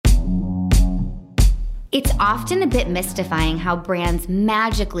It's often a bit mystifying how brands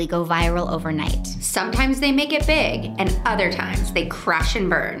magically go viral overnight. Sometimes they make it big, and other times they crash and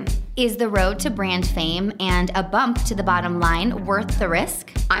burn. Is the road to brand fame and a bump to the bottom line worth the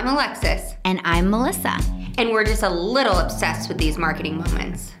risk? I'm Alexis. And I'm Melissa. And we're just a little obsessed with these marketing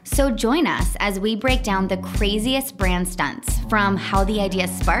moments. So join us as we break down the craziest brand stunts, from how the idea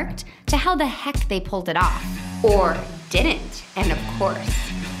sparked to how the heck they pulled it off. Or didn't. And of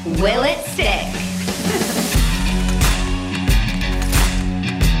course, will it stick?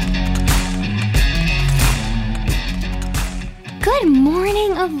 Good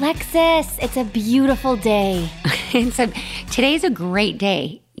morning, Alexis. It's a beautiful day. Today's a great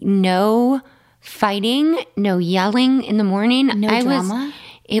day. No fighting, no yelling in the morning. No drama?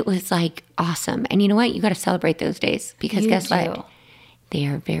 It was like awesome. And you know what? You got to celebrate those days because guess what? They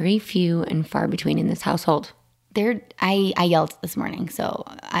are very few and far between in this household. I yelled this morning, so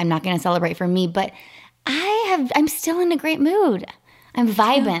I'm not going to celebrate for me, but I'm still in a great mood. I'm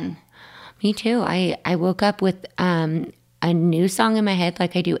vibing. Me too. I woke up with a new song in my head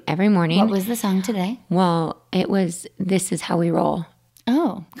like I do every morning. What was the song today? Well, it was This Is How We Roll.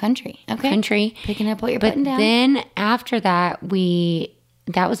 Oh, country. Okay. Country. Picking up what you're putting down. But then after that,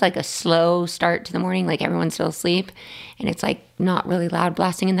 that was like a slow start to the morning, like everyone's still asleep, and it's like not really loud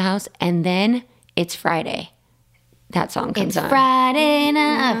blasting in the house. And then it's Friday. That song comes on. It's Friday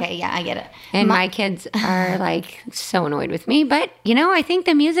night. Okay, yeah, I get it. And my kids are like so annoyed with me, but I think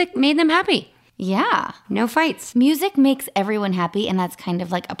the music made them happy. Yeah. No fights. Music makes everyone happy, and that's kind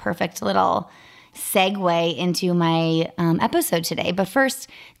of like a perfect little segue into my episode today. But first,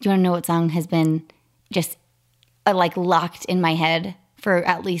 do you want to know what song has been just like locked in my head for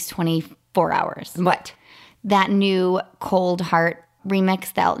at least 24 hours? What? That new Cold Heart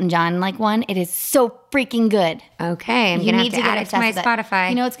remix that Elton John one. It is so freaking good. Okay, I'm going to have to add it to my Spotify.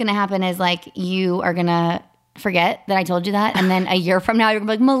 You know what's going to happen is you are going to forget that I told you that. And then a year from now, you're going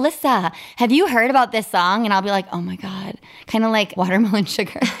to be like, Melissa, have you heard about this song? And I'll be like, oh my God. Kind of like Watermelon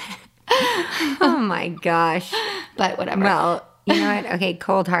Sugar. Oh my gosh. But whatever. Well, you know what? Okay,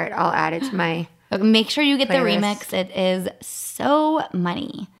 Cold Heart. I'll add it to my Make sure you get playlist. The remix. It is so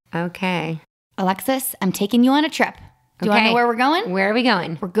money. Okay. Alexis, I'm taking you on a trip. Do you want to know where we're going? Where are we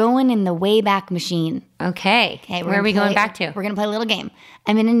going? We're going in the Wayback Machine. Okay. Where are we going back to? We're going to play a little game.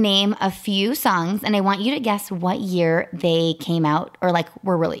 I'm going to name a few songs, and I want you to guess what year they came out or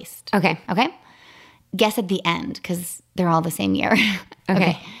were released. Okay. Okay? Guess at the end, because they're all the same year.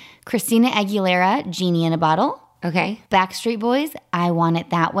 Okay. Christina Aguilera, Genie in a Bottle. Okay. Backstreet Boys, I Want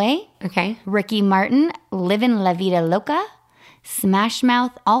It That Way. Okay. Ricky Martin, Livin' La Vida Loca. Smash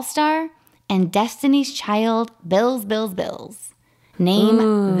Mouth, All-Star. And Destiny's Child, Bills, Bills, Bills.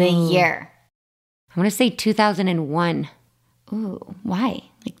 Name the year. I want to say 2001. Ooh, why?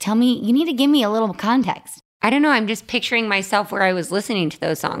 Tell me, you need to give me a little context. I don't know. I'm just picturing myself where I was listening to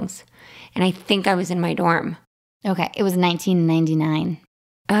those songs. And I think I was in my dorm. Okay, it was 1999.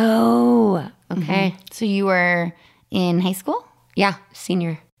 Oh, okay. Mm-hmm. So you were in high school? Yeah,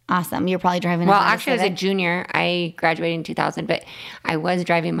 senior. Awesome. You're probably driving Well, actually, I was a junior. I graduated in 2000, but I was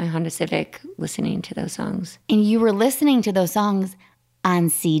driving my Honda Civic listening to those songs. And you were listening to those songs on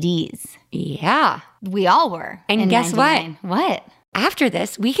CDs. Yeah. We all were. And guess 99. What? After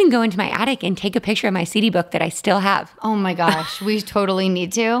this, we can go into my attic and take a picture of my CD book that I still have. Oh my gosh, we totally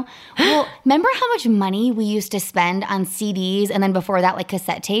need to. Well, remember how much money we used to spend on CDs and then before that,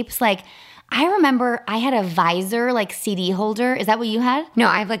 cassette tapes? I remember I had a Visor, CD holder. Is that what you had? No,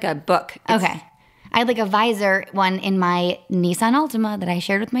 I have a book. Okay. I had a Visor one in my Nissan Altima that I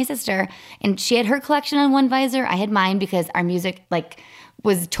shared with my sister. And she had her collection on one Visor. I had mine because our music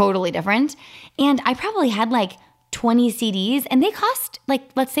was totally different. And I probably had 20 CDs and they cost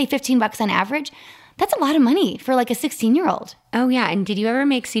let's say $15 on average. That's a lot of money for a 16-year-old. Oh yeah. And did you ever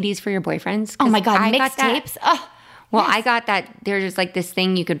make CDs for your boyfriends? Oh my God, mixtapes. Oh. Well, yes. I got that. There's this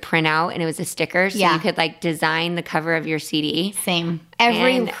thing you could print out, and it was a sticker, so you could design the cover of your CD. Same.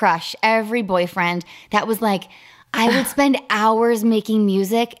 Every crush, every boyfriend. That was I would spend hours making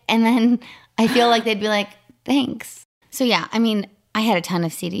music, and then I feel they'd be like, "Thanks." So yeah, I mean, I had a ton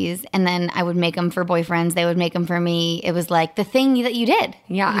of CDs, and then I would make them for boyfriends. They would make them for me. It was the thing that you did.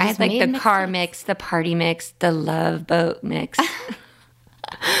 Yeah, I had the car mix, the party mix, the love boat mix.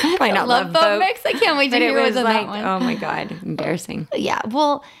 Probably not love boat mix. I can't wait to hear what's on that one. Oh my God, embarrassing. Yeah.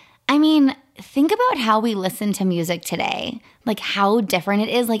 Well, I mean, think about how we listen to music today. How different it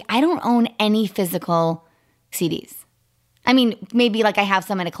is. I don't own any physical CDs. I mean, maybe I have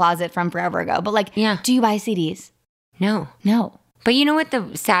some in a closet from forever ago. But do you buy CDs? No. No. But you know what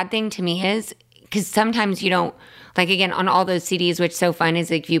the sad thing to me is? Because sometimes you don't Like, again, on all those CDs, what's so fun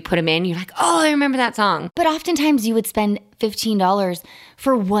is like, if you put them in, you're like, oh, I remember that song. But oftentimes you would spend $15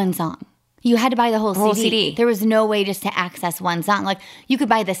 for one song. You had to buy the whole CD. There was no way just to access one song. Like, you could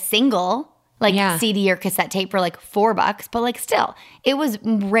buy the single, like CD or cassette tape for like $4, but like still, it was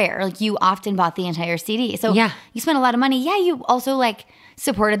rare. Like, you often bought the entire CD. So you spent a lot of money. Yeah, you also like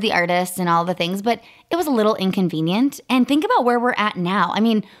supported the artist and all the things, but it was a little inconvenient. And think about where we're at now. I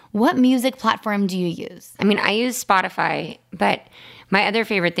mean, what music platform do you use? I mean, I use Spotify, but my other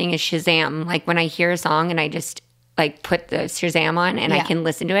favorite thing is Shazam. Like, when I hear a song and I just like put the Shazam on and I can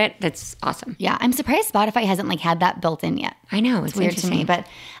listen to it, that's awesome. Yeah, I'm surprised Spotify hasn't like had that built in yet. I know, it's weird to me, but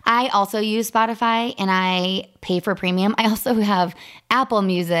I also use Spotify and I pay for premium. I also have Apple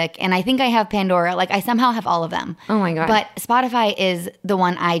Music and I think I have Pandora. Like, I somehow have all of them. Oh my God. But Spotify is the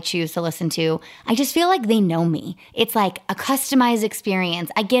one I choose to listen to. I just feel like they know me. It's like a customized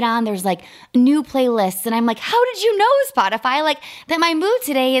experience. I get on, there's like new playlists and I'm like, how did you know, Spotify? Like, that my mood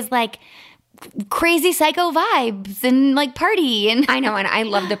today is like crazy psycho vibes and like party. And I know, and I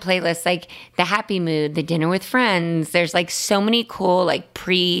love the playlist, like the happy mood, the dinner with friends. There's like so many cool like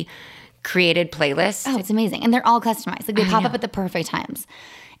pre-created playlists. Oh, it's amazing. And they're all customized. Like, they pop up at the perfect times.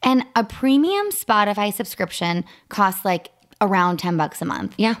 And a premium Spotify subscription costs like around $10 a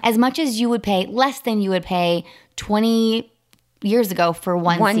month. Yeah. As much as you would pay, less than you would pay 20 years ago for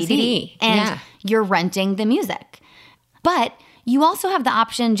one CD. And you're renting the music. But you also have the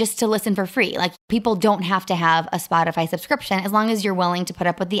option just to listen for free. Like, people don't have to have a Spotify subscription as long as you're willing to put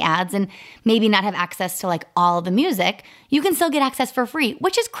up with the ads and maybe not have access to like all the music. You can still get access for free,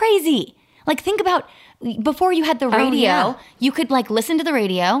 which is crazy. Like, think about before you had the radio, you could like listen to the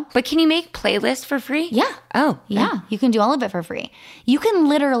radio. But can you make playlists for free? Yeah. Oh, yeah. You can do all of it for free. You can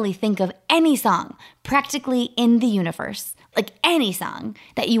literally think of any song practically in the universe. Like, any song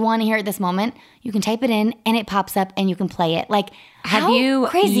that you want to hear at this moment, you can type it in and it pops up and you can play it. Like, have you?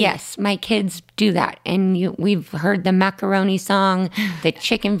 Crazy. Yes, my kids do that. And we've heard the macaroni song, the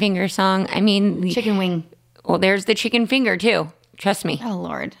chicken finger song. I mean, chicken wing. Well, there's the chicken finger too. Trust me. Oh,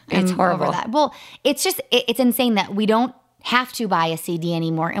 Lord. It's horrible. Over that. Well, it's just, it's insane that we don't have to buy a CD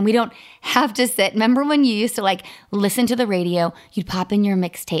anymore and we don't have to sit. Remember when you used to like listen to the radio, you'd pop in your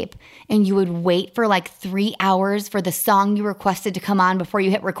mixtape and you would wait for like 3 hours for the song you requested to come on before you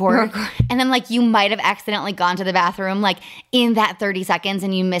hit record. And then like you might have accidentally gone to the bathroom like in that 30 seconds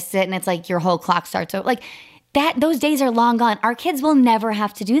and you missed it and it's like your whole clock starts over. Like, those days are long gone. Our kids will never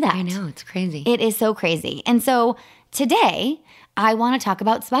have to do that. I know, it's crazy. It is so crazy. And so today I want to talk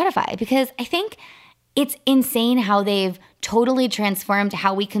about Spotify because I think it's insane how they've totally transformed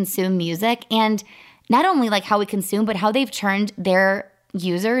how we consume music, and not only like how we consume, but how they've turned their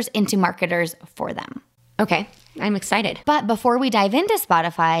users into marketers for them. Okay, I'm excited. But before we dive into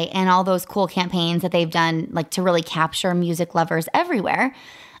Spotify and all those cool campaigns that they've done like to really capture music lovers everywhere,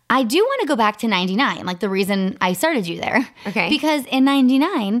 I do want to go back to 99, like the reason I started you there. Okay. Because in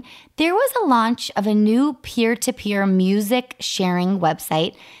 99, there was a launch of a new peer-to-peer music sharing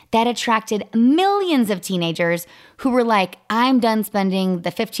website that attracted millions of teenagers who were like, I'm done spending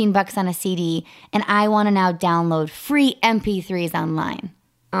the $15 on a CD and I want to now download free MP3s online.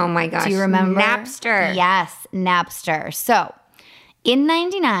 Oh my gosh. Do you remember? Napster. Yes, Napster. So in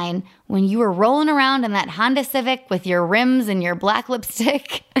 99, when you were rolling around in that Honda Civic with your rims and your black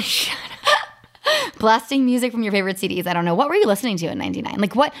lipstick, blasting music from your favorite CDs, I don't know. What were you listening to in 99?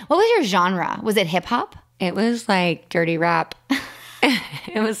 Like, what was your genre? Was it hip hop? It was like dirty rap.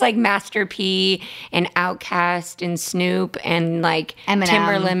 It was like Master P and Outkast and Snoop and like Eminem.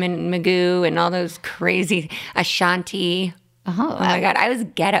 Timberland and Magoo and all those crazy Ashanti. Oh my God, I was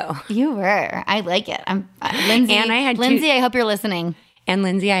ghetto. You were. I like it. I'm Lindsay. And I had Lindsay, I hope you're listening. And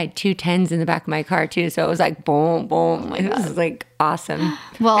Lindsay, I had 2 10s in the back of my car too, so it was like boom, boom. It was like awesome.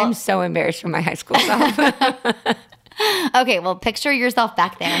 Well, I'm so embarrassed for my high school self. Okay, well, picture yourself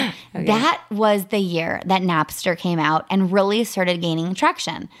back there. Okay. That was the year that Napster came out and really started gaining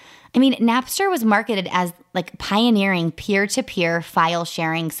traction. I mean, Napster was marketed as like pioneering peer-to-peer file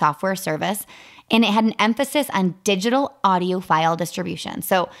sharing software service, and it had an emphasis on digital audio file distribution.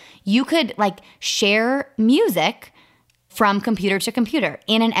 So you could like share music from computer to computer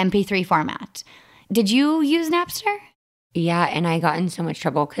in an MP3 format. Did you use Napster? Yeah, and I got in so much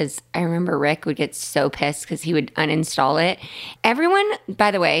trouble because I remember Rick would get so pissed because he would uninstall it. Everyone,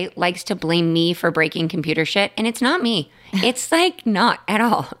 by the way, likes to blame me for breaking computer shit, and it's not me. It's like not at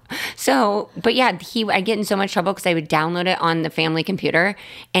all. So, but yeah, I'd get in so much trouble because I would download it on the family computer,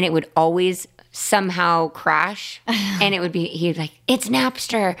 and it would always somehow crash, and it would be, he'd like, it's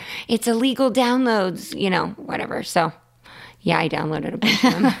Napster, it's illegal downloads, whatever. So Yeah, I downloaded a bunch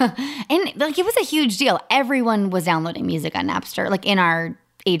of them. And like it was a huge deal. Everyone was downloading music on Napster, like in our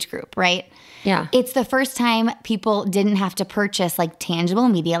age group, right? Yeah. It's the first time people didn't have to purchase like tangible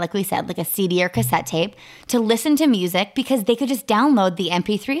media, like we said, like a CD or cassette tape to listen to music because they could just download the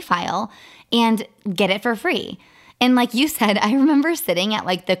MP3 file and get it for free. And like you said, I remember sitting at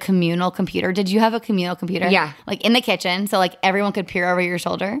like the communal computer. Did you have a communal computer? Yeah. Like in the kitchen, so like everyone could peer over your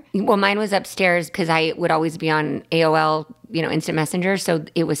shoulder? Well, mine was upstairs because I would always be on AOL, Instant Messenger. So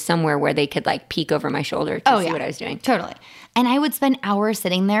it was somewhere where they could like peek over my shoulder to see what I was doing. Totally. And I would spend hours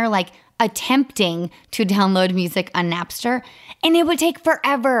sitting there like attempting to download music on Napster, and it would take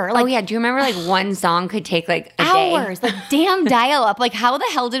forever. Like, Oh, yeah. Do you remember like one song could take like a hours, day? like damn dial up. Like, how the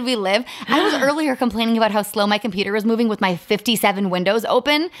hell did we live? I was earlier complaining about how slow my computer was moving with my 57 windows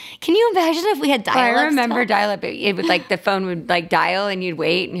open. Can you imagine if we had dial up? I remember dial up. It would like the phone would like dial and you'd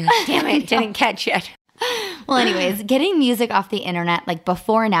wait and you're like, damn it, didn't catch it. Well, anyways, getting music off the internet like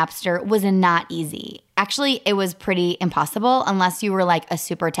before Napster was not easy. Actually, it was pretty impossible unless you were like a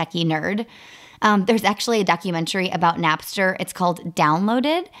super techie nerd. There's actually a documentary about Napster. It's called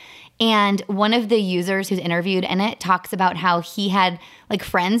Downloaded. And one of the users who's interviewed in it talks about how he had like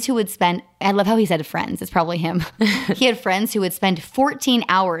friends who would spend, I love how he said friends, it's probably him. He had friends who would spend 14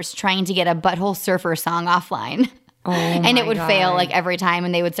 hours trying to get a Butthole Surfer song offline. Oh And it would my fail God. like every time,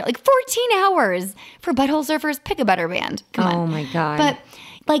 and they would start like 14 hours for Butthole Surfer's Pick a Better Band. Come on. Oh my God. But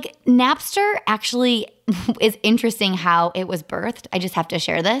like Napster actually is interesting how it was birthed. I just have to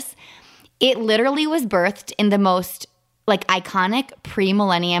share this. It literally was birthed in the most like iconic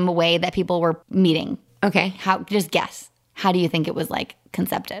pre-millennium way that people were meeting. Okay. Just guess. How do you think it was like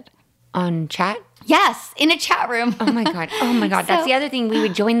concepted? On chat? Yes, in a chat room. Oh my God. Oh my God. That's So- the other thing. We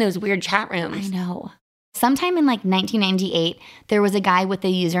would join those weird chat rooms. I know. Sometime in like 1998, there was a guy with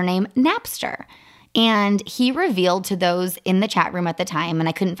the username Napster. And he revealed to those in the chat room at the time, and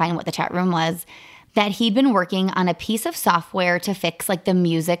I couldn't find what the chat room was, that he'd been working on a piece of software to fix like the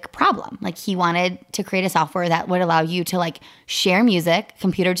music problem. Like he wanted to create a software that would allow you to like share music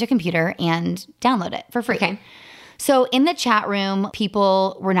computer to computer and download it for free. Okay. So in the chat room,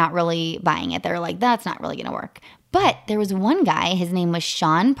 people were not really buying it. They were like, that's not really going to work. But there was one guy, his name was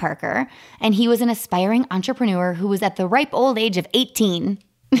Sean Parker, and he was an aspiring entrepreneur who was at the ripe old age of 18.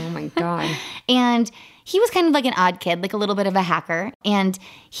 Oh my God. And he was kind of like an odd kid, like a little bit of a hacker. And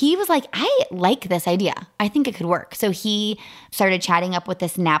he was like, I like this idea. I think it could work. So he started chatting up with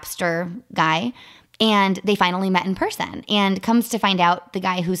this Napster guy, and they finally met in person. And comes to find out, the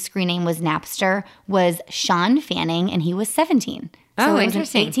guy whose screen name was Napster was Sean Fanning, and he was 17. Oh, so it was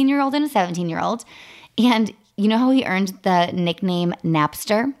interesting. an 18-year-old and a 17-year-old. And you know how he earned the nickname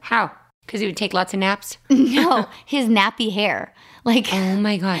Napster? How? Because he would take lots of naps? No, his nappy hair. Like, Oh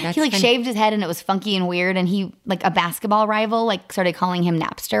my God. That's he like funny. shaved his head and it was funky and weird, and he like a basketball rival like started calling him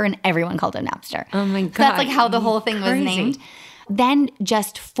Napster, and everyone called him Napster. Oh my So that's like God. how the whole thing was Crazy. named. Then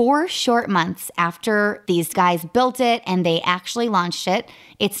just 4 short months after these guys built it and they actually launched it,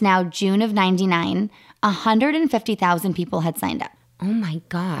 it's now June of 99, 150,000 people had signed up. Oh my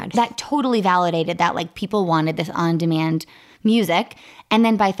God. That totally validated that like people wanted this on-demand music. And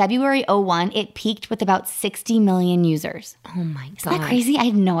then by February 01, it peaked with about 60 million users. Oh my God. Isn't that crazy? I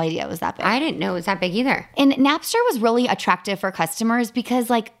had no idea it was that big. I didn't know it was that big either. And Napster was really attractive for customers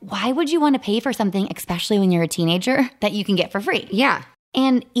because, like, why would you want to pay for something, especially when you're a teenager, that you can get for free? Yeah.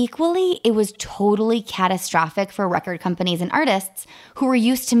 And equally, it was totally catastrophic for record companies and artists who were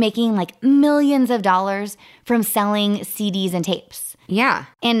used to making like millions of dollars from selling CDs and tapes. Yeah.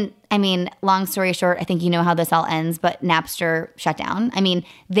 And I mean, long story short, I think you know how this all ends, but Napster shut down. I mean,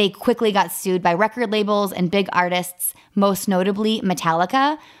 they quickly got sued by record labels and big artists, most notably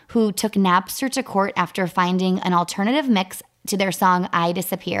Metallica, who took Napster to court after finding an alternative mix to their song I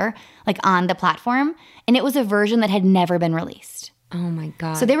Disappear, like on the platform. And it was a version that had never been released. Oh my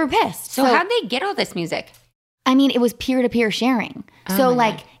God. So they were pissed. So how'd they get all this music? I mean, it was peer-to-peer sharing. So my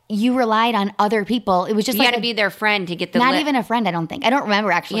like you relied on other people. It was just You like got to be their friend to get the not li- even a friend, I don't think. I don't remember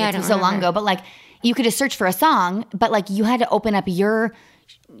actually. Yeah, I It was don't so long remember. ago. But like you could just search for a song, but like you had to open up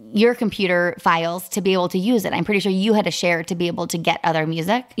your computer files to be able to use it. I'm pretty sure you had to share to be able to get other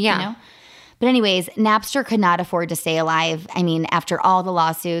music. Yeah. You know? But anyways, Napster could not afford to stay alive. I mean, after all the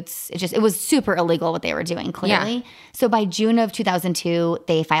lawsuits, it was super illegal what they were doing, clearly. Yeah. So by June of 2002,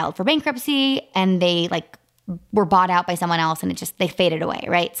 they filed for bankruptcy and they like were bought out by someone else, and they faded away,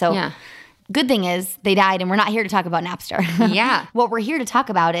 right? So Yeah. good thing is they died, and we're not here to talk about Napster. Yeah. What we're here to talk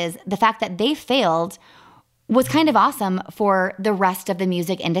about is the fact that they failed was kind of awesome for the rest of the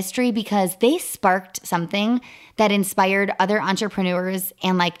music industry because they sparked something that inspired other entrepreneurs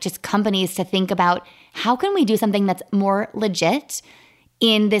and like just companies to think about how can we do something that's more legit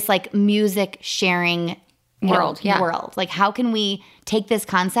in this like music sharing world. Like how can we take this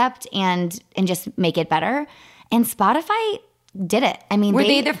concept and just make it better? And Spotify did it. I mean, were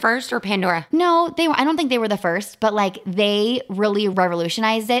they the first or Pandora? No, I don't think they were the first, but like they really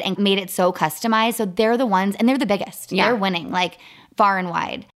revolutionized it and made it so customized. So they're the ones, and they're the biggest. Yeah. They're winning like far and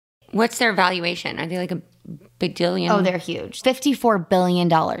wide. What's their valuation? Are they like a bajillion? Oh, they're huge. $54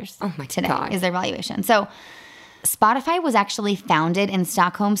 billion. Oh my today God. Is their valuation. So Spotify was actually founded in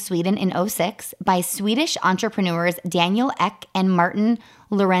Stockholm, Sweden in 2006 by Swedish entrepreneurs Daniel Ek and Martin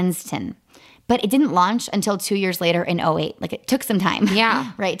Lorentzen. But it didn't launch until 2 years later in 2008. Like it took some time,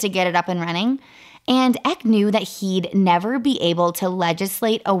 right, to get it up and running. And Ek knew that he'd never be able to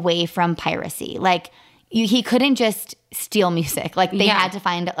legislate away from piracy. Like he couldn't just steal music. Like they had to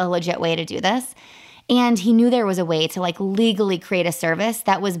find a legit way to do this. And he knew there was a way to like legally create a service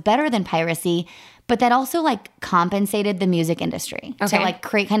that was better than piracy, but that also like compensated the music industry to like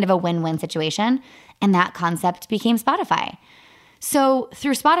create kind of a win-win situation. And that concept became Spotify. So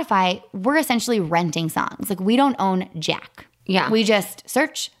through Spotify, we're essentially renting songs. Like we don't own jack. Yeah. We just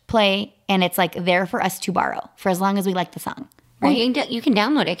search, play, and it's like there for us to borrow for as long as we like the song. Right? Well, you can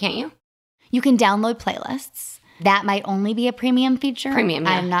download it, can't you? You can download playlists. That might only be a premium feature. Premium,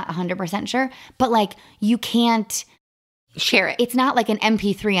 yeah. I'm not 100% sure. But like you can't share it. It's not like an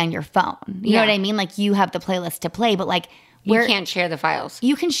MP3 on your phone. You know what I mean? Like you have the playlist to play, but like you can't share the files.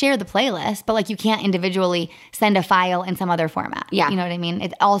 You can share the playlist, but like you can't individually send a file in some other format. Yeah. You know what I mean?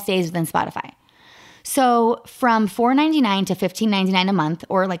 It all stays within Spotify. So from $4.99 to $15.99 a month,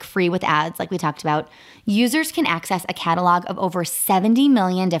 or like free with ads, like we talked about, users can access a catalog of over 70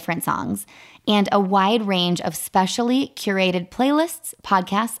 million different songs and a wide range of specially curated playlists,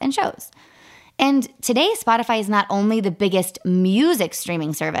 podcasts, and shows. And today, Spotify is not only the biggest music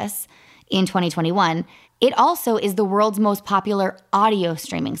streaming service in 2021, it also is the world's most popular audio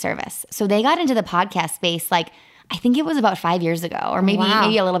streaming service. So they got into the podcast space like, I think it was about 5 years ago, or maybe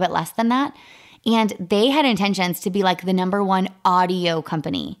a little bit less than that. And they had intentions to be like the #1 audio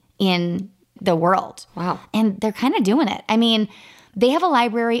company in the world. Wow. And they're kind of doing it. I mean, they have a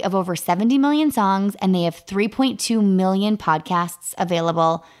library of over 70 million songs, and they have 3.2 million podcasts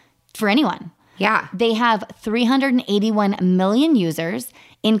available for anyone. Yeah. They have 381 million users,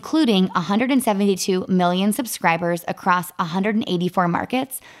 including 172 million subscribers across 184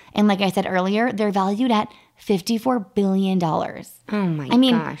 markets. And like I said earlier, they're valued at $54 billion. Oh my gosh. I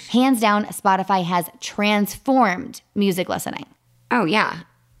mean, hands down, Spotify has transformed music listening. Oh, yeah.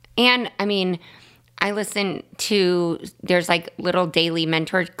 And I mean, I listen to, there's like little daily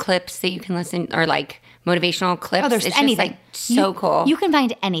mentor clips that you can listen, or like motivational clips. Oh, there's it's anything. Just like so cool. You can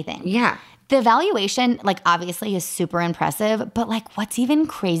find anything. Yeah. The valuation, like obviously is super impressive, but like what's even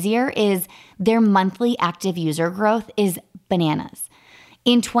crazier is their monthly active user growth is bananas.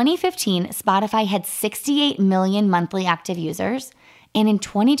 In 2015, Spotify had 68 million monthly active users, and in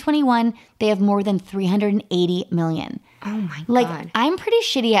 2021, they have more than 380 million. Oh my God. Like, I'm pretty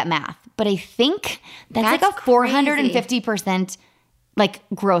shitty at math, but I think that's like a 450% like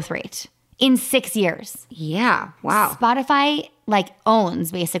growth rate in 6 years. Yeah. Wow. Spotify like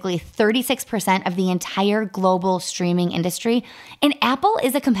owns basically 36% of the entire global streaming industry, and Apple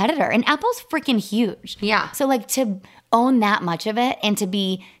is a competitor, and Apple's freaking huge. Yeah. So like to own that much of it and to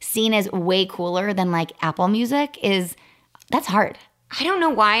be seen as way cooler than like Apple Music that's hard. I don't know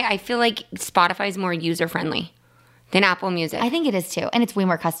why. I feel like Spotify is more user friendly than Apple Music. I think it is too. And it's way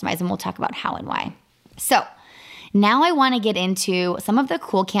more customized, and we'll talk about how and why. So now I want to get into some of the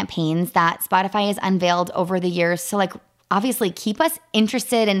cool campaigns that Spotify has unveiled over the years. So like obviously keep us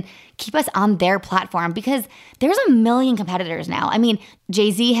interested and keep us on their platform, because there's a million competitors now. I mean,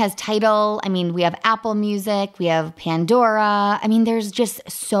 Jay-Z has Tidal. I mean, we have Apple Music, we have Pandora. I mean, there's just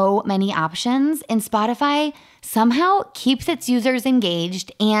so many options, and Spotify somehow keeps its users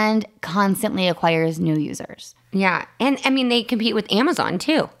engaged and constantly acquires new users. Yeah. And I mean, they compete with Amazon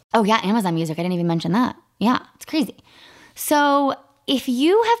too. Oh yeah, Amazon Music. I didn't even mention that. Yeah, it's crazy. So if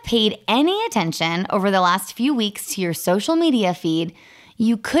you have paid any attention over the last few weeks to your social media feed,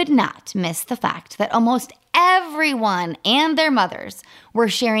 you could not miss the fact that almost everyone and their mothers were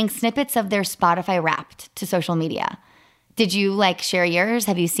sharing snippets of their Spotify Wrapped to social media. Did you like share yours?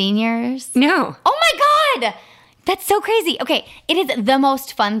 Have you seen yours? No. Oh my God! That's so crazy. Okay, it is the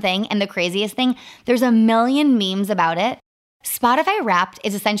most fun thing and the craziest thing. There's a million memes about it. Spotify Wrapped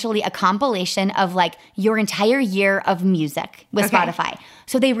is essentially a compilation of like your entire year of music with Spotify.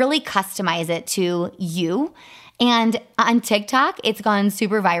 So they really customize it to you. And on TikTok, it's gone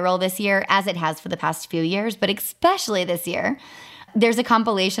super viral this year, as it has for the past few years, but especially this year. There's a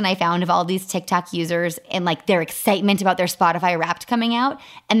compilation I found of all these TikTok users and like their excitement about their Spotify Wrapped coming out,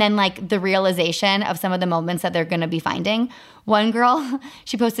 and then like the realization of some of the moments that they're going to be finding. One girl,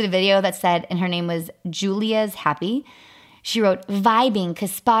 she posted a video that said, and her name was Julia's Happy. She wrote, vibing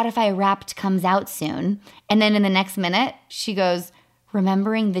because Spotify Wrapped comes out soon. And then in the next minute, she goes,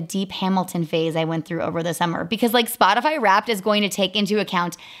 remembering the deep Hamilton phase I went through over the summer. Because like Spotify Wrapped is going to take into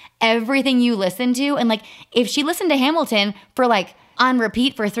account everything you listen to. And like if she listened to Hamilton for like on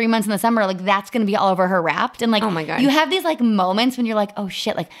repeat for 3 months in the summer, like that's going to be all over her Wrapped. And like, oh my God, you have these like moments when you're like, oh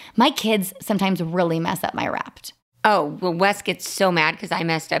shit, like my kids sometimes really mess up my Wrapped. Oh, well, Wes gets so mad because I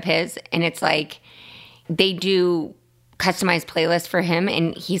messed up his. And it's like they do customized playlist for him,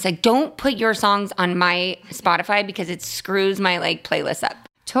 and he's like, don't put your songs on my Spotify because it screws my like playlist up.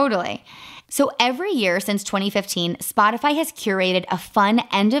 Totally. So every year since 2015, Spotify has curated a fun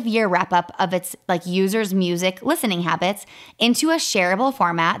end of year wrap up of its like users' music listening habits into a shareable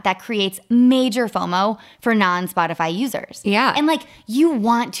format that creates major FOMO for non-Spotify users. Yeah. And like you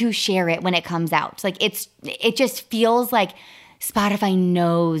want to share it when it comes out. Like it just feels like Spotify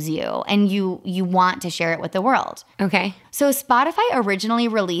knows you and you want to share it with the world. Okay. So Spotify originally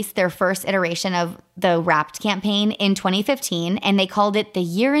released their first iteration of the Wrapped campaign in 2015, and they called it the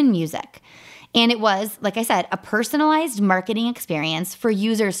Year in Music. And it was, like I said, a personalized marketing experience for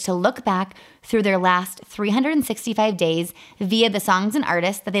users to look back through their last 365 days via the songs and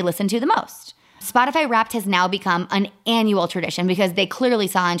artists that they listened to the most. Spotify Wrapped has now become an annual tradition because they clearly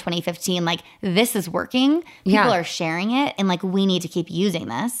saw in 2015, like, this is working. People are sharing it, and, like, we need to keep using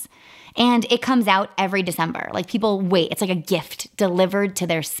this. And it comes out every December. Like, people wait. It's like a gift delivered to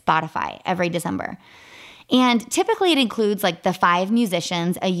their Spotify every December. And typically it includes, like, the 5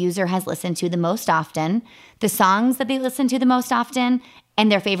 musicians a user has listened to the most often, the songs that they listen to the most often,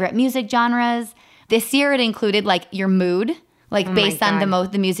 and their favorite music genres. This year it included, like, your mood, like based on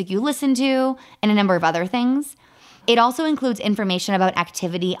the music you listen to, and a number of other things. It also includes information about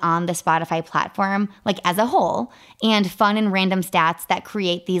activity on the Spotify platform, like as a whole, and fun and random stats that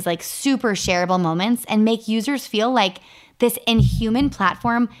create these like super shareable moments and make users feel like this inhuman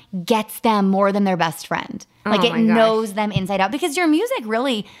platform gets them more than their best friend. Like it knows them inside out, because your music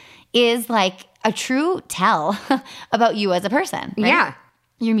really is like a true tell about you as a person, right? Yeah.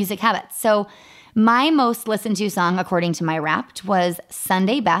 Your music habits. So my most listened to song, according to my Wrapped, was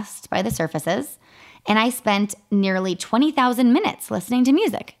Sunday Best by The Surfaces, and I spent nearly 20,000 minutes listening to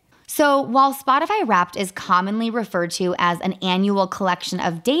music. So while Spotify Wrapped is commonly referred to as an annual collection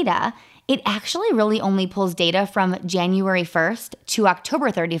of data, it actually really only pulls data from January 1st to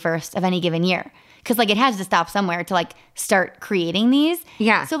October 31st of any given year. Because like it has to stop somewhere to like start creating these.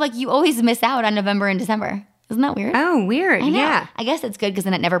 Yeah. So like you always miss out on November and December. Isn't that weird? Oh, weird. I know. Yeah. I guess it's good because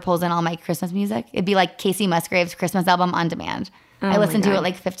then it never pulls in all my Christmas music. It'd be like Casey Musgrave's Christmas album on demand. I listen to it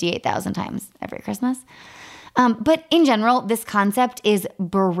like 58,000 times every Christmas. But in general, this concept is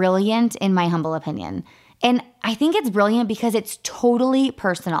brilliant in my humble opinion. And I think it's brilliant because it's totally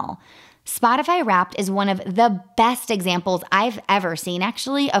personal. Spotify Wrapped is one of the best examples I've ever seen,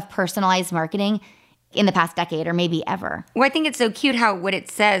 actually, of personalized marketing in the past decade or maybe ever. Well, I think it's so cute how what it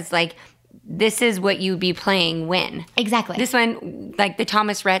says, like, this is what you'd be playing when. Exactly. This one, like the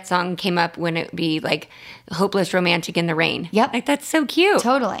Thomas Rhett song came up when it would be like Hopeless Romantic in the Rain. Yep. Like that's so cute.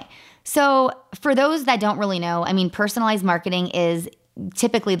 Totally. So for those that don't really know, I mean, personalized marketing is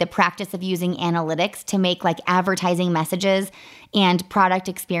typically the practice of using analytics to make like advertising messages and product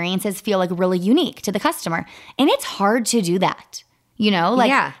experiences feel like really unique to the customer. And it's hard to do that. You know,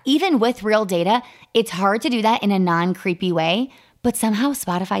 like even with real data, it's hard to do that in a non-creepy way. But somehow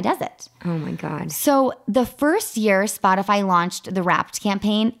Spotify does it. Oh my God. So the first year Spotify launched the Wrapped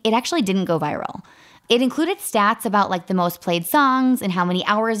campaign, it actually didn't go viral. It included stats about like the most played songs and how many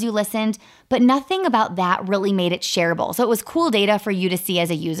hours you listened, but nothing about that really made it shareable. So it was cool data for you to see as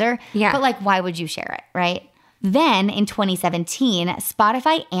a user, but like why would you share it, right? Then in 2017,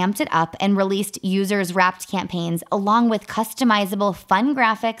 Spotify amped it up and released users' Wrapped campaigns along with customizable fun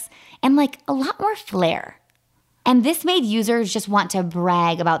graphics and like a lot more flair. And this made users just want to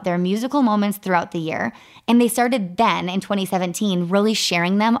brag about their musical moments throughout the year. And they started then, in 2017, really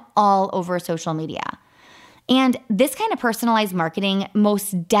sharing them all over social media. And this kind of personalized marketing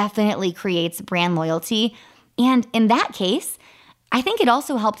most definitely creates brand loyalty. And in that case, I think it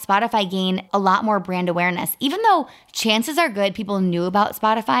also helped Spotify gain a lot more brand awareness. Even though chances are good people knew about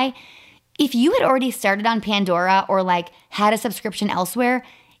Spotify, if you had already started on Pandora or like had a subscription elsewhere,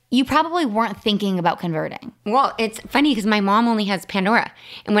 you probably weren't thinking about converting. Well, it's funny because my mom only has Pandora.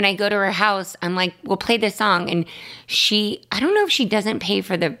 And when I go to her house, I'm like, we'll play this song. And I don't know if she doesn't pay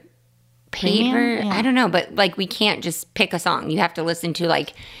for the Premium? paid. Yeah. I don't know. But like, we can't just pick a song. You have to listen to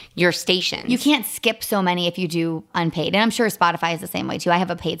like your station. You can't skip so many if you do unpaid. And I'm sure Spotify is the same way too. I have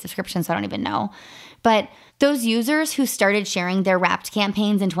a paid subscription, so I don't even know. But those users who started sharing their Wrapped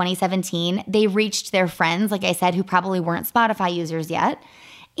campaigns in 2017, they reached their friends, like I said, who probably weren't Spotify users yet.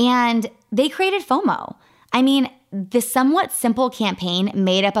 And they created FOMO. I mean, the somewhat simple campaign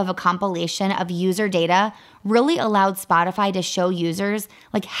made up of a compilation of user data really allowed Spotify to show users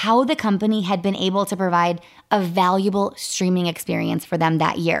like how the company had been able to provide a valuable streaming experience for them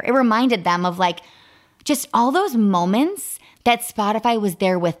that year. It reminded them of like just all those moments that Spotify was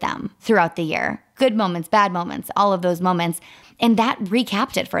there with them throughout the year. Good moments, bad moments, all of those moments. And that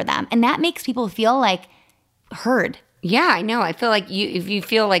recapped it for them. And that makes people feel like heard. Yeah, I know. I feel like if you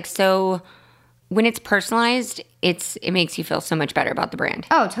feel like so, when it's personalized, it makes you feel so much better about the brand.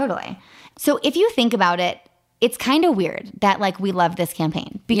 Oh, totally. So if you think about it, it's kind of weird that like we love this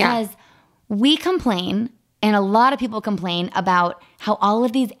campaign because we complain, and a lot of people complain about how all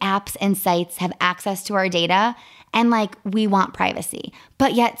of these apps and sites have access to our data and like we want privacy.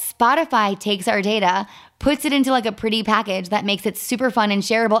 But yet Spotify takes our data, puts it into like a pretty package that makes it super fun and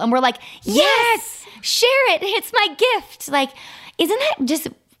shareable. And we're like, yes! Share it. It's my gift. Like, isn't that just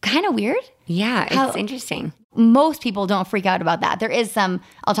kind of weird? Yeah, it's interesting. Most people don't freak out about that. There is some,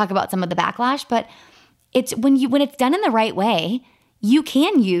 I'll talk about some of the backlash, but it's when it's done in the right way, you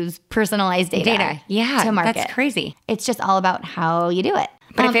can use personalized data to market. That's crazy. It's just all about how you do it.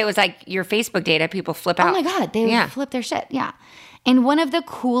 But if it was like your Facebook data, people flip out. Oh my God, they would flip their shit. Yeah. And one of the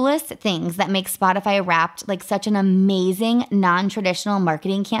coolest things that makes Spotify Wrapped like such an amazing non-traditional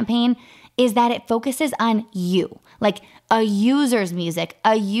marketing campaign is that it focuses on you, like a user's music,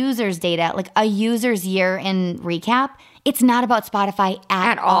 a user's data, like a user's year in recap. It's not about Spotify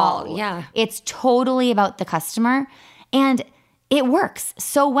at all. Yeah. It's totally about the customer. And it works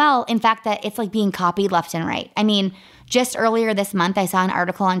so well, in fact, that it's like being copied left and right. I mean, just earlier this month, I saw an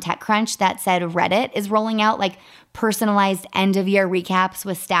article on TechCrunch that said Reddit is rolling out like personalized end-of-year recaps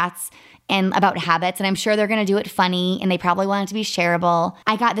with stats and about habits. And I'm sure they're going to do it funny, and they probably want it to be shareable.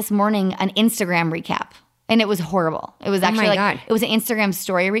 I got this morning an Instagram recap, and it was horrible. It was actually it was an Instagram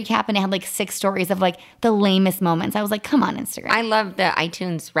story recap, and it had like 6 stories of like the lamest moments. I was like, come on, Instagram. I love the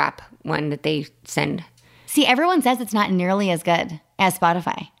iTunes Wrap one that they send. See, everyone says it's not nearly as good as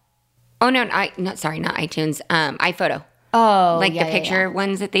Spotify. Oh, sorry, not iTunes. iPhoto. Oh, like the picture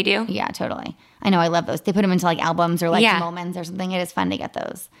ones that they do? Yeah, totally. I know, I love those. They put them into like albums or like moments or something. It is fun to get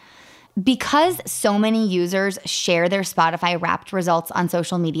those. Because so many users share their Spotify Wrapped results on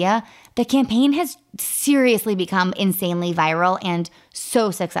social media, the campaign has seriously become insanely viral and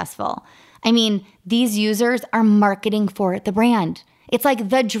so successful. I mean, these users are marketing for the brand. It's like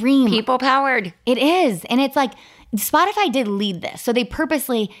the dream. People powered. It is. And it's like Spotify did lead this. So they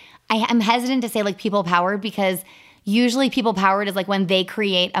purposely, I'm hesitant to say like people powered because usually people powered is like when they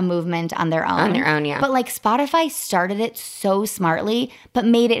create a movement on their own. On their own, yeah. But like Spotify started it so smartly, but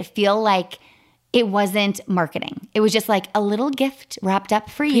made it feel like it wasn't marketing. It was just like a little gift wrapped up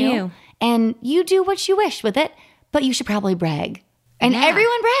for you. And you do what you wish with it, but you should probably brag. And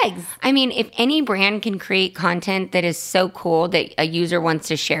everyone brags. I mean, if any brand can create content that is so cool that a user wants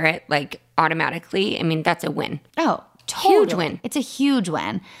to share it like automatically, I mean, that's a win. Oh, totally. Huge win. It's a huge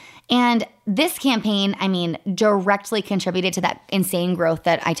win. And this campaign, I mean, directly contributed to that insane growth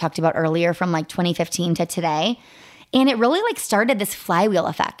that I talked about earlier from like 2015 to today. And it really like started this flywheel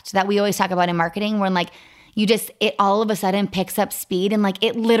effect that we always talk about in marketing when like it all of a sudden picks up speed and like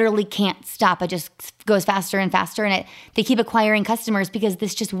it literally can't stop. It just goes faster and faster, and they keep acquiring customers because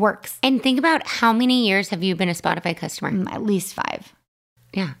this just works. And think about how many years have you been a Spotify customer? At least 5.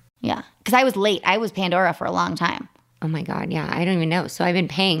 Yeah. Yeah. Because I was late. I was Pandora for a long time. Oh my God. Yeah. I don't even know. So I've been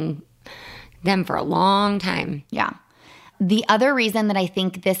paying them for a long time. Yeah. The other reason that I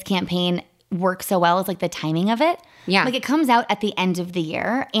think this campaign works so well is like the timing of it. Yeah. Like it comes out at the end of the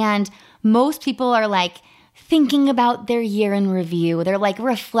year, and most people are like thinking about their year in review. They're like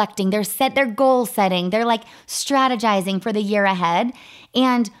reflecting, they're goal setting, they're like strategizing for the year ahead.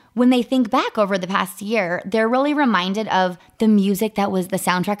 And when they think back over the past year, they're really reminded of the music that was the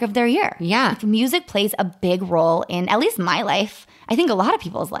soundtrack of their year. Yeah. Like music plays a big role in at least my life. I think a lot of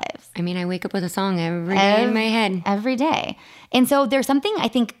people's lives. I mean, I wake up with a song every day in my head. Every day. And so there's something I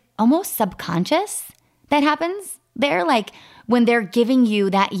think almost subconscious that happens there. Like when they're giving you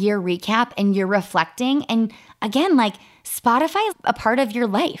that year recap and you're reflecting. And again, like Spotify is a part of your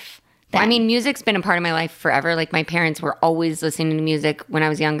life. then. I mean, music's been a part of my life forever. Like my parents were always listening to music when I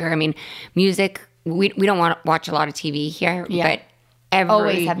was younger. I mean, music, we don't want to watch a lot of TV here, but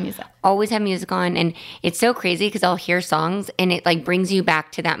always have music. Always have music on. And it's so crazy because I'll hear songs and it like brings you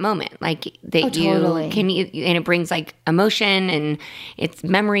back to that moment. Like that totally. and it brings like emotion and it's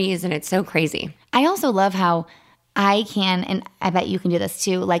memories and it's so crazy. I also love how I can, and I bet you can do this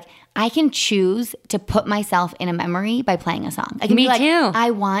too, like I can choose to put myself in a memory by playing a song. I can Me be like, too.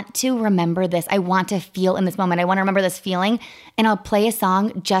 I want to remember this. I want to feel in this moment. I want to remember this feeling. And I'll play a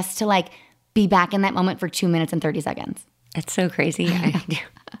song just to like be back in that moment for 2 minutes and 30 seconds. It's so crazy.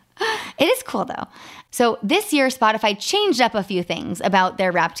 It is cool though. So this year, Spotify changed up a few things about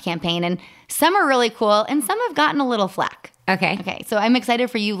their Wrapped campaign, and some are really cool and some have gotten a little flack. Okay. So I'm excited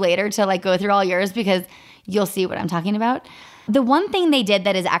for you later to like go through all yours because you'll see what I'm talking about. The one thing they did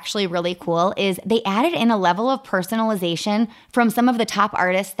that is actually really cool is they added in a level of personalization from some of the top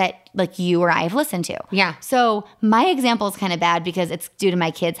artists that like you or I have listened to. Yeah. So my example is kind of bad because it's due to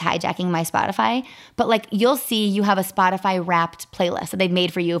my kids hijacking my Spotify. But like you'll see you have a Spotify Wrapped playlist that they've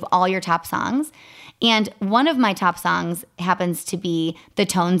made for you of all your top songs. And one of my top songs happens to be The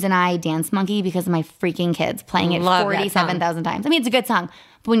Tones and I Dance Monkey because of my freaking kids playing it Love that 47,000 times. I mean, it's a good song.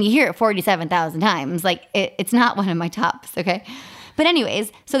 But when you hear it 47,000 times, like it's not one of my tops, okay? But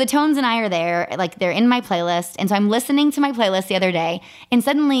anyways, so The Tones and I are there, like they're in my playlist. And so I'm listening to my playlist the other day. And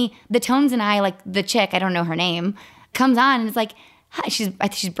suddenly The Tones and I, like the chick, I don't know her name, comes on and it's like, hi, I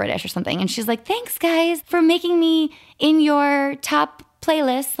think she's British or something. And she's like, thanks guys for making me in your top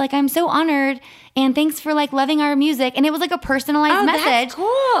playlist. Like I'm so honored. And thanks for like loving our music. And it was like a personalized message. That's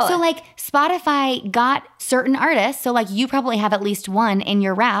cool. So like Spotify got certain artists. So like you probably have at least one in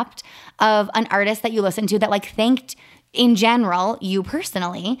your Wrapped of an artist that you listen to that like thanked in general you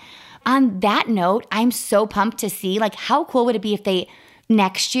personally. On that note, I'm so pumped to see like how cool would it be if they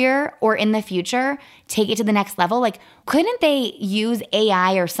next year or in the future take it to the next level? Like couldn't they use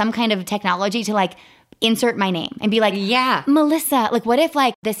AI or some kind of technology to like insert my name and be like, Yeah. Melissa, like what if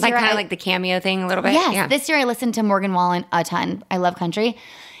like this Like year kind of like the cameo thing a little bit? Yes, Yeah. this year I listened to Morgan Wallen a ton. I love country.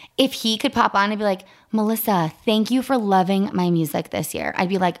 If he could pop on and be like, Melissa, thank you for loving my music this year. I'd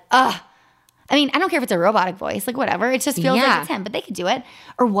be like, ugh. I mean, I don't care if it's a robotic voice, like whatever. It just feels like it's him, but they could do it.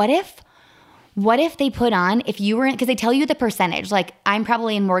 Or what if they put on, if you were in, because they tell you the percentage, like I'm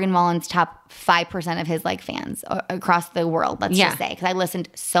probably in Morgan Wallen's top 5% of his like fans across the world, let's just say, because I listened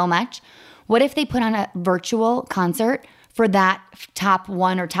so much. What if they put on a virtual concert for that top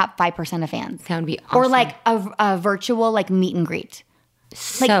 1 or top 5% of fans? That would be awesome. Or like a virtual like meet and greet.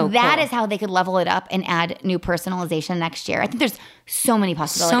 Like So that cool. is how they could level it up and add new personalization next year. I think there's so many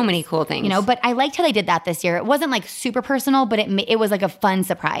possibilities. So many cool things. You know, but I liked how they did that this year. It wasn't like super personal, but it was like a fun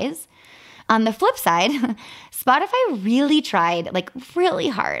surprise. On the flip side, Spotify really tried like really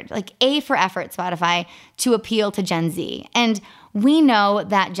hard, like A for effort, Spotify, to appeal to Gen Z. And we know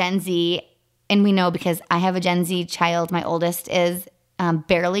that Gen Z, and we know because I have a Gen Z child, my oldest is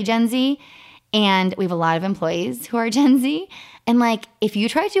barely Gen Z, and we have a lot of employees who are Gen Z. And like, if you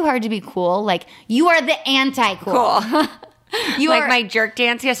try too hard to be cool, like you are the anti-cool. Cool. You like are, my jerk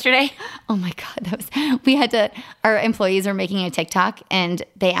dance yesterday. oh my God, our employees are making a TikTok and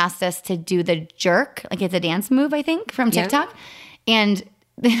they asked us to do the jerk. Like it's a dance move, I think, from TikTok. And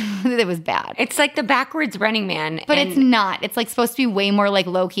it was bad. It's like the backwards Running Man. But and it's not. It's like supposed to be way more like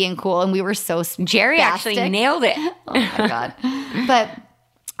low-key and cool. And we were so Jerry actually spastic. nailed it. Oh my God. But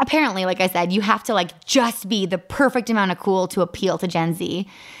apparently, like I said, you have to like just be the perfect amount of cool to appeal to Gen Z.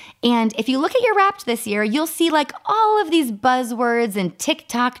 And if you look at your Wrapped this year, you'll see like all of these buzzwords and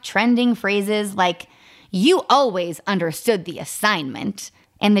TikTok trending phrases like, you always understood the assignment.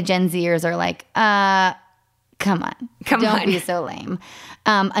 And the Gen Zers are like, come on. Don't be so lame.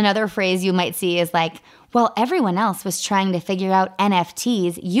 Another phrase you might see is like, well, everyone else was trying to figure out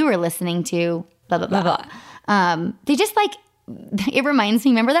NFTs. You were listening to blah, blah, blah. Blah, blah. They just like, it reminds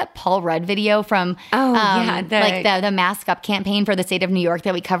me, remember that Paul Rudd video from the Mask Up campaign for the state of New York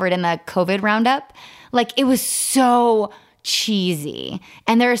that we covered in the COVID roundup? Like it was so cheesy.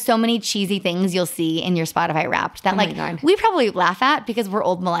 And there are so many cheesy things you'll see in your Spotify Wrapped that we probably laugh at because we're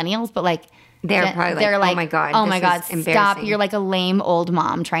old millennials, but like They're probably like, oh my God. Oh my this God, is stop. embarrassing. You're like a lame old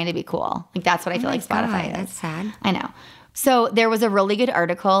mom trying to be cool. Like that's what I feel like Spotify is. That's sad. I know. So there was a really good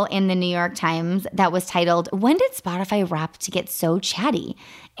article in the New York Times that was titled, "When did Spotify Wrapped get so chatty?"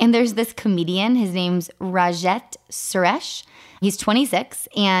 And there's this comedian, his name's Rajet Suresh. He's 26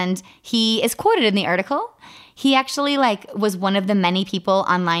 and he is quoted in the article. He actually was one of the many people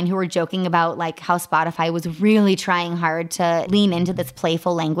online who were joking about how Spotify was really trying hard to lean into this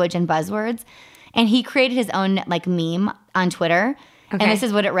playful language and buzzwords. And he created his own meme on Twitter. Okay. And this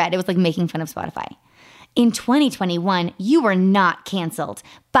is what it read. It was like making fun of Spotify. In 2021, you were not canceled.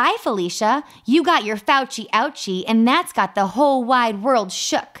 Bye, Felicia. You got your Fauci ouchie, and that's got the whole wide world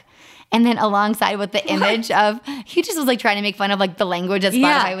shook. And then alongside with the image of, he just was like trying to make fun of like the language that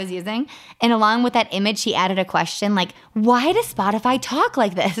Spotify was using. And along with that image, he added a question like, why does Spotify talk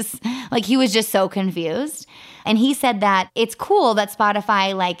like this? Like he was just so confused. And he said that it's cool that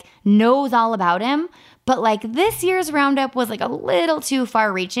Spotify like knows all about him, but like this year's roundup was like a little too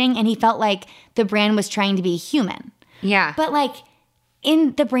far reaching. And he felt like the brand was trying to be human. Yeah. But like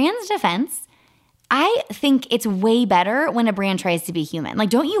in the brand's defense, I think it's way better when a brand tries to be human. Like,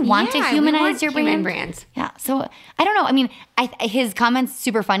 don't you want to humanize your brand? Human brands. Yeah. So I don't know. I mean, his comment's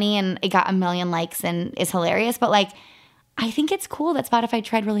super funny and it got 1 million likes and is hilarious. But like, I think it's cool that Spotify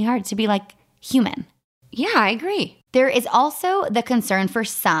tried really hard to be like human. Yeah, I agree. There is also the concern for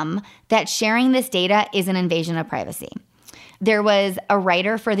some that sharing this data is an invasion of privacy. There was a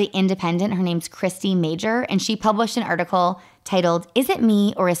writer for The Independent, her name's Christy Major, and she published an article titled, Is It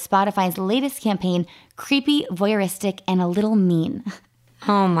Me or Is Spotify's latest campaign creepy, voyeuristic, and a little mean?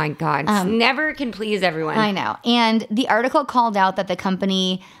 Oh my God. Never can please everyone. I know. And the article called out that the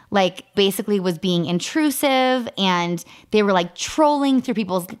company like basically was being intrusive and they were like trolling through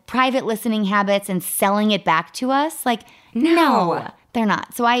people's private listening habits and selling it back to us. Like, no, they're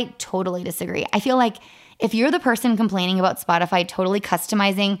not. So I totally disagree. I feel like if you're the person complaining about Spotify totally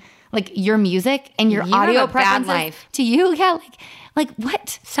customizing like your music and your audio preferences to you, like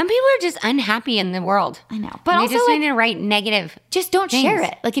what? Some people are just unhappy in the world. I know. But they also just like, need to write negative. Just don't share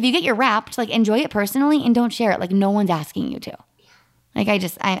it. Like if you get your Wrapped, like enjoy it personally and don't share it. Like no one's asking you to. Like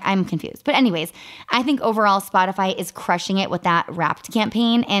I'm confused. But anyways, I think overall Spotify is crushing it with that Wrapped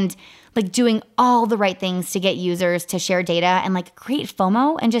campaign and like doing all the right things to get users to share data and like create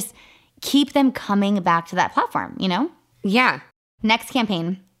FOMO and just keep them coming back to that platform, you know? Yeah. Next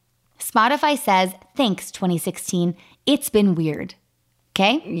campaign. Spotify says, thanks 2016. It's been weird.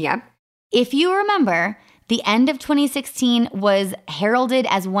 Okay? Yep. If you remember, the end of 2016 was heralded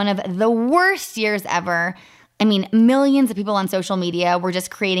as one of the worst years ever. I mean, millions of people on social media were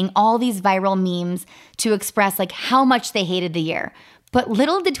just creating all these viral memes to express like how much they hated the year. But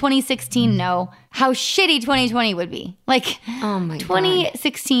little did 2016 know how shitty 2020 would be. Like, oh my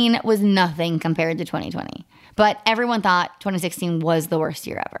 2016 was nothing compared to 2020. But everyone thought 2016 was the worst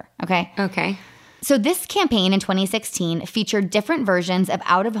year ever, okay? Okay. So this campaign in 2016 featured different versions of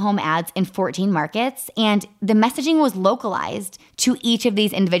out-of-home ads in 14 markets, and the messaging was localized to each of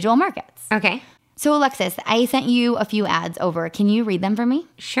these individual markets. Okay. So Alexis, I sent you a few ads over. Can you read them for me?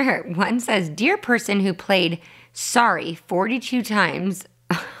 Sure. One says, Dear person who played Sorry 42 times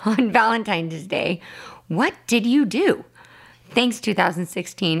on Valentine's Day, what did you do? Thanks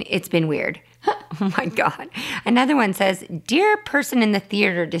 2016, it's been weird. Oh my God. Another one says, Dear person in the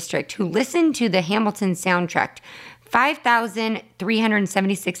theater district who listened to the Hamilton soundtrack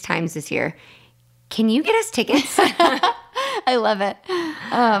 5,376 times this year, can you get us tickets? I love it.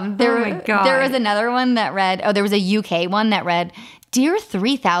 Oh my God. There was another one that read, there was a UK one that read, Dear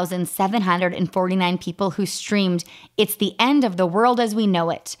 3,749 people who streamed It's the End of the World as We Know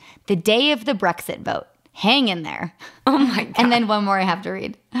It, the day of the Brexit vote. Hang in there. Oh my God. And then one more I have to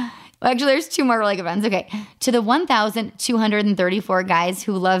read. Actually, there's two more really good ones. Okay. To the 1,234 guys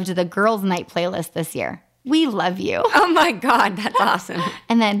who loved the Girls' Night playlist this year. We love you. Oh my God, that's awesome.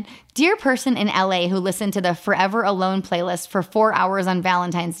 And then, dear person in LA who listened to the Forever Alone playlist for 4 hours on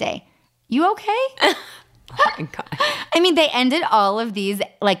Valentine's Day. You okay? Oh my God. I mean, they ended all of these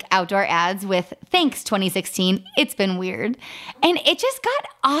like outdoor ads with thanks 2016. It's been weird. And it just got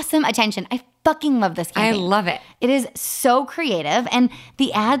awesome attention. I fucking love this campaign. I love it. It is so creative. And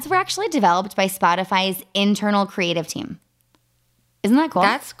the ads were actually developed by Spotify's internal creative team. Isn't that cool?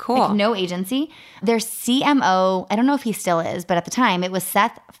 That's cool. Like no agency. Their CMO, I don't know if he still is, but at the time it was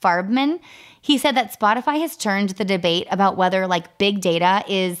Seth Farbman. He said that Spotify has turned the debate about whether like big data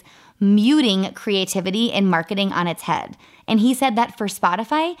is muting creativity and marketing on its head. And he said that for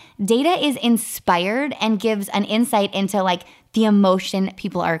Spotify, data is inspired and gives an insight into like the emotion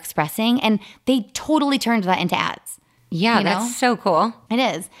people are expressing. And they totally turned that into ads. Yeah, that's so cool. It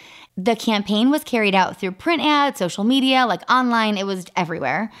is. The campaign was carried out through print ads, social media, like online. It was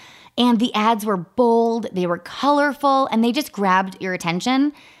everywhere. And the ads were bold, they were colorful, and they just grabbed your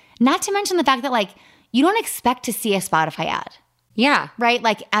attention. Not to mention the fact that like you don't expect to see a Spotify ad. Yeah. Right?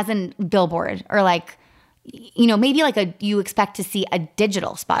 Like as in billboard or like maybe like you expect to see a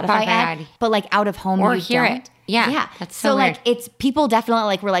digital Spotify ad, but like out of home or you hear don't. it. Yeah. That's so like weird. it's people definitely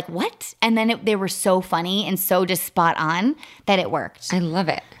like were like, what? And then they were so funny and so just spot on that it worked. I love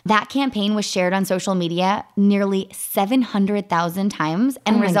it. That campaign was shared on social media nearly 700,000 times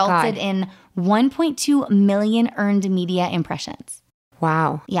and resulted in 1.2 million earned media impressions.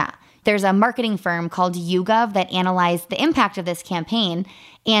 Wow. Yeah. There's a marketing firm called YouGov that analyzed the impact of this campaign,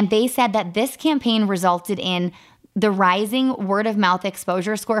 and they said that this campaign resulted in the rising word of mouth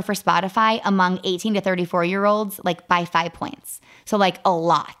exposure score for Spotify among 18 to 34-year-olds like by 5 points. So like a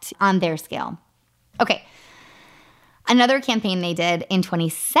lot on their scale. Okay. Another campaign they did in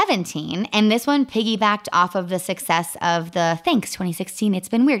 2017, and this one piggybacked off of the success of the Thanks 2016 It's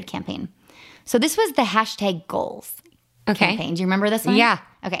Been Weird campaign. So this was the hashtag goals campaign. Do you remember this one? Yeah.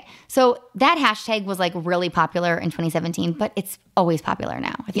 Okay. So that hashtag was like really popular in 2017, but it's always popular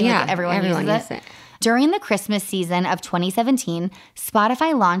now. I feel like everyone uses it. During the Christmas season of 2017,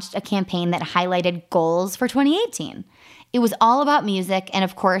 Spotify launched a campaign that highlighted goals for 2018. It was all about music, and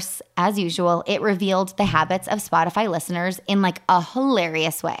of course, as usual, it revealed the habits of Spotify listeners in like a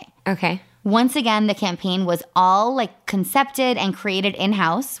hilarious way. Okay. Once again, the campaign was all like concepted and created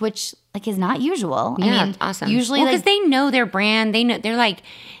in-house, which like is not usual. Yeah, I mean, that's awesome. Usually, because they know their brand. They know they're like.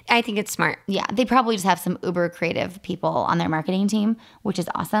 I think it's smart. Yeah, they probably just have some uber creative people on their marketing team, which is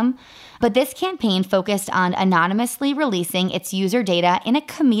awesome. But this campaign focused on anonymously releasing its user data in a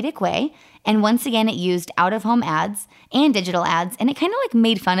comedic way. And once again, it used out-of-home ads and digital ads, and it kind of like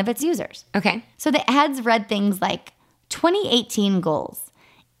made fun of its users. Okay. So the ads read things like 2018 goals.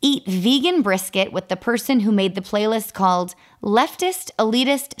 Eat vegan brisket with the person who made the playlist called Leftist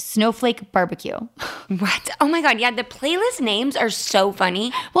Elitist Snowflake Barbecue. What? Oh my God. Yeah, the playlist names are so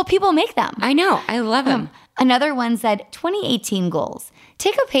funny. Well, people make them. I know. I love them. Another one said 2018 goals.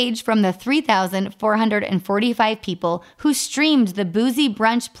 Take a page from the 3,445 people who streamed the Boozy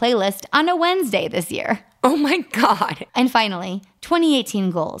Brunch playlist on a Wednesday this year. Oh my God. And finally,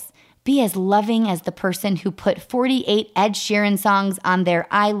 2018 goals. Be as loving as the person who put 48 Ed Sheeran songs on their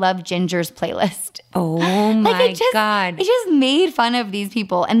I Love Gingers playlist. Oh my God. It just made fun of these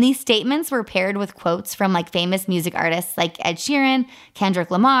people. And these statements were paired with quotes from like famous music artists like Ed Sheeran,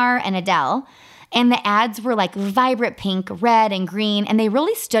 Kendrick Lamar, and Adele. And the ads were like vibrant pink, red, and green. And they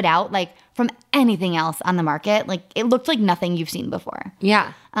really stood out like from anything else on the market. Like it looked like nothing you've seen before.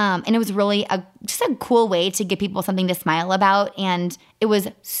 Yeah. And it was really just a cool way to give people something to smile about. And it was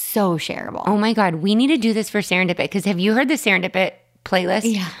so shareable. Oh my God. We need to do this for Serendipit. Because have you heard the Serendipit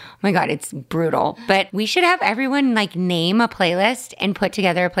playlist? Yeah. Oh my God, it's brutal. But we should have everyone like name a playlist and put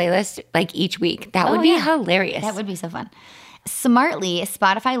together a playlist like each week. That would be hilarious. That would be so fun. Smartly,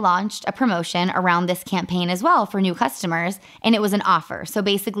 Spotify launched a promotion around this campaign as well for new customers, and it was an offer. So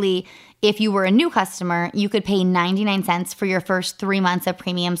basically, if you were a new customer, you could pay 99 cents for your first 3 months of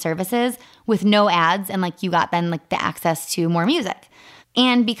premium services with no ads, and like you got then like the access to more music.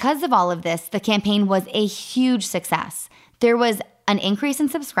 And because of all of this, the campaign was a huge success. There was an increase in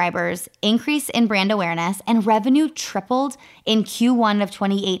subscribers, increase in brand awareness, and revenue tripled in Q1 of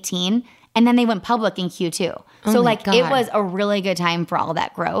 2018. And then they went public in Q2. So like it was a really good time for all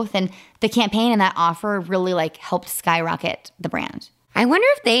that growth. And the campaign and that offer really like helped skyrocket the brand. I wonder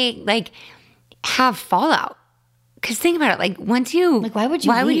if they like have fallout. Because think about it, like once you Like why would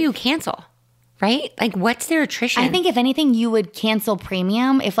you cancel? Right? Like what's their attrition? I think if anything, you would cancel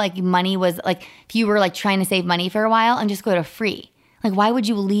premium if like money was like if you were like trying to save money for a while and just go to free. Like why would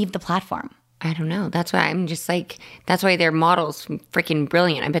you leave the platform? I don't know. That's why I'm just like, that's why their model's freaking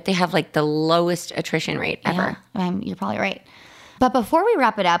brilliant. I bet they have like the lowest attrition rate ever. Yeah, you're probably right. But before we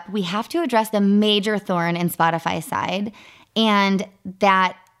wrap it up, we have to address the major thorn in Spotify's side, and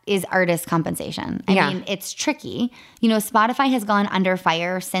that is artist compensation. I mean, it's tricky. You know, Spotify has gone under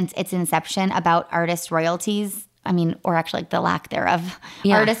fire since its inception about artist royalties. I mean, or actually like the lack thereof,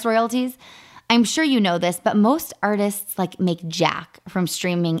 artist royalties. I'm sure you know this, but most artists like make jack from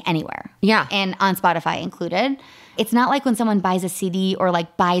streaming anywhere. Yeah. And on Spotify included. It's not like when someone buys a CD or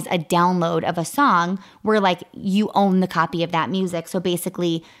like buys a download of a song where like you own the copy of that music. So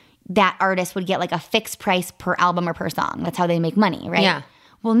basically that artist would get like a fixed price per album or per song. That's how they make money, right? Yeah.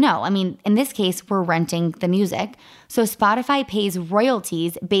 Well, no. I mean, in this case, we're renting the music. So Spotify pays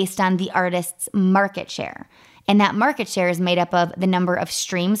royalties based on the artist's market share. And that market share is made up of the number of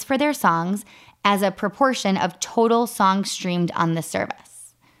streams for their songs as a proportion of total songs streamed on the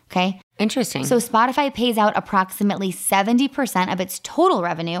service. Okay? Interesting. So Spotify pays out approximately 70% of its total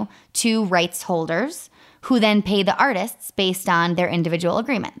revenue to rights holders, who then pay the artists based on their individual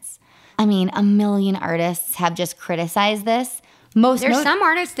agreements. I mean, a million artists have just criticized this. There's some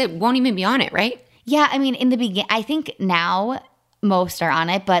artists that won't even be on it, right? Yeah, I mean, in the beginning, I think now most are on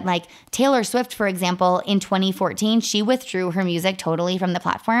it, but like Taylor Swift, for example, in 2014, she withdrew her music totally from the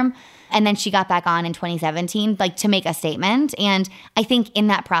platform. And then she got back on in 2017, like to make a statement. And I think in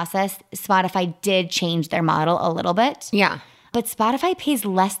that process, Spotify did change their model a little bit. Yeah. But Spotify pays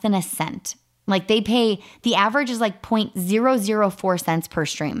less than a cent. Like they pay, the average is like 0.004 cents per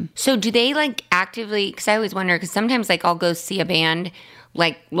stream. So do they like actively, because I always wonder, because sometimes like I'll go see a band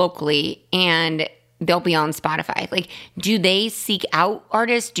like locally and they'll be on Spotify. Like, do they seek out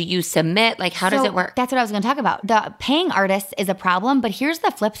artists? Do you submit? Like, how does it work? That's what I was going to talk about. The paying artists is a problem, but here's the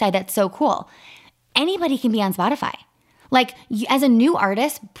flip side that's so cool. Anybody can be on Spotify. Like, as a new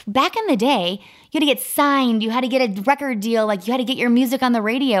artist, back in the day, you had to get signed, you had to get a record deal, like you had to get your music on the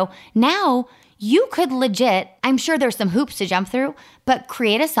radio. Now, you could legit, I'm sure there's some hoops to jump through, but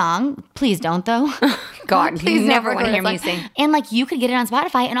create a song. Please don't, though. God, Please you never don't want to hear record me a song. sing. And like you could get it on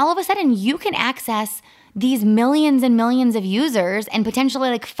Spotify, and all of a sudden you can access these millions and millions of users and potentially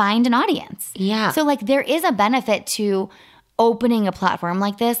like find an audience. Yeah. So like there is a benefit to opening a platform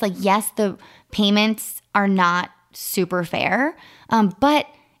like this. Like, yes, the payments are not super fair, but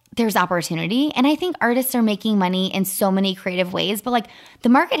there's opportunity. And I think artists are making money in so many creative ways, but like the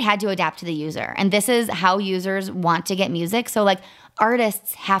market had to adapt to the user. And this is how users want to get music. So like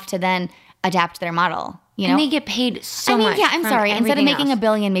artists have to then adapt their model, you know? And they get paid so much. Yeah, I'm from sorry. Instead of everything making else. $1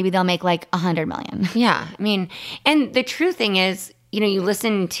 billion, maybe they'll make like 100 million. Yeah. I mean, and the true thing is, you know, you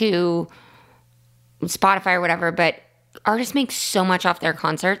listen to Spotify or whatever, but artists make so much off their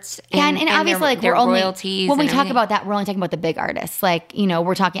concerts. And obviously, like their we're only royalties. when we and talk everything. about that, we're only talking about the big artists. Like, you know,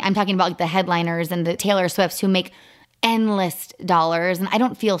 I'm talking about like the headliners and the Taylor Swifts who make endless dollars, and I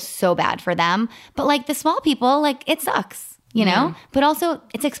don't feel so bad for them. But like the small people, like it sucks, you know. But also,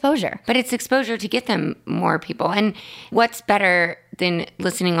 it's exposure. But it's exposure to get them more people. And what's better than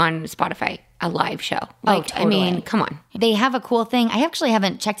listening on Spotify? A live show. Like, totally. I mean, come on. They have a cool thing. I actually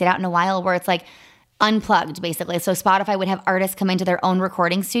haven't checked it out in a while, where it's like unplugged, basically. So Spotify would have artists come into their own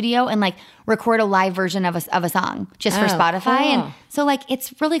recording studio and like record a live version of a song just for Oh, Spotify. cool. And so like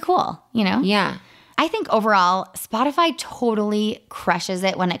it's really cool, you know? Yeah. I think overall, Spotify totally crushes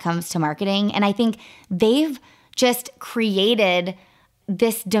it when it comes to marketing. And I think they've just created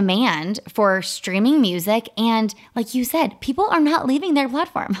this demand for streaming music. And like you said, people are not leaving their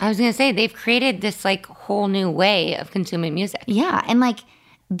platform. I was going to say, they've created this like whole new way of consuming music. Yeah. And like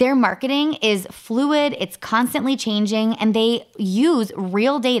their marketing is fluid, it's constantly changing, and they use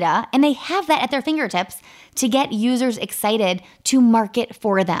real data, and they have that at their fingertips to get users excited to market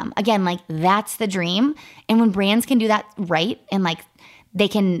for them. Again, like that's the dream. And when brands can do that right, and like they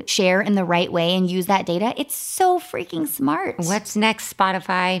can share in the right way and use that data, it's so freaking smart. What's next,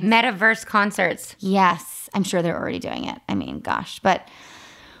 Spotify? Metaverse concerts. Yes, I'm sure they're already doing it. I mean, gosh, but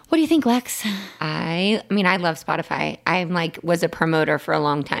what do you think, Lex? I mean, I love Spotify. I'm like, was a promoter for a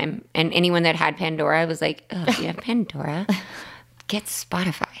long time. And anyone that had Pandora was like, oh, if you have Pandora, get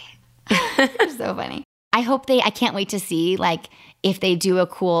Spotify. You're so funny. I can't wait to see like if they do a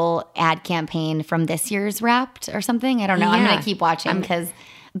cool ad campaign from this year's Wrapped or something. I don't know. I'm Yeah. going to keep watching because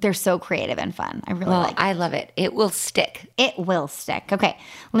they're so creative and fun. I really like it. I love it. It will stick. It will stick. Okay,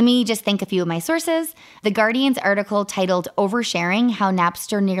 let me just thank a few of my sources. The Guardian's article titled Oversharing, How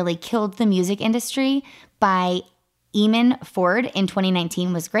Napster Nearly Killed the Music Industry by Eamon Ford in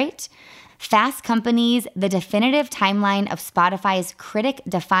 2019 was great. Fast Company's The Definitive Timeline of Spotify's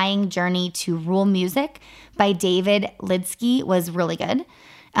Critic-Defying Journey to Rule Music by David Lidsky was really good.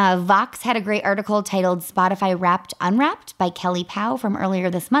 Vox had a great article titled Spotify Wrapped Unwrapped by Kelly Powell from earlier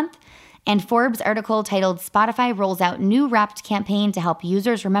this month. And Forbes' article titled Spotify Rolls Out New Wrapped Campaign to Help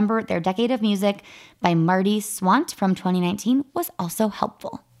Users Remember Their Decade of Music by Marty Swant from 2019 was also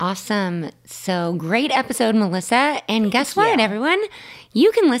helpful. Awesome. So great episode, Melissa. And guess what, everyone?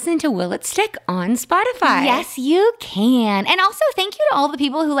 You can listen to Will It Stick on Spotify. Yes, you can. And also thank you to all the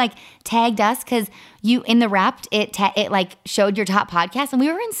people who like tagged us, because you in the Wrapped, it like showed your top podcast, and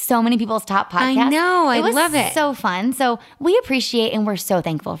we were in so many people's top podcasts. I know. I love it. So fun. So we appreciate and we're so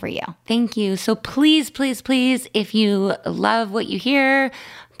thankful for you. Thank you. So please, please, please, if you love what you hear,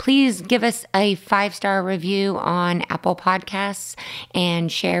 please give us a 5-star review on Apple Podcasts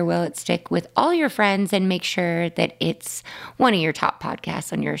and share Will It Stick with all your friends, and make sure that it's one of your top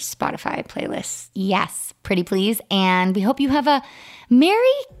podcasts on your Spotify playlist. Yes, pretty please. And we hope you have a Merry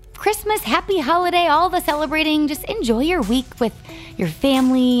Christmas, Happy Holiday, all the celebrating. Just enjoy your week with your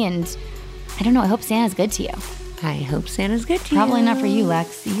family. And I don't know, I hope Santa's good to you. I hope Santa's good to you. Probably not for you,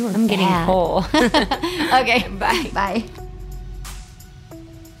 Lex. You are I'm getting bad. full. Okay, Bye. Bye.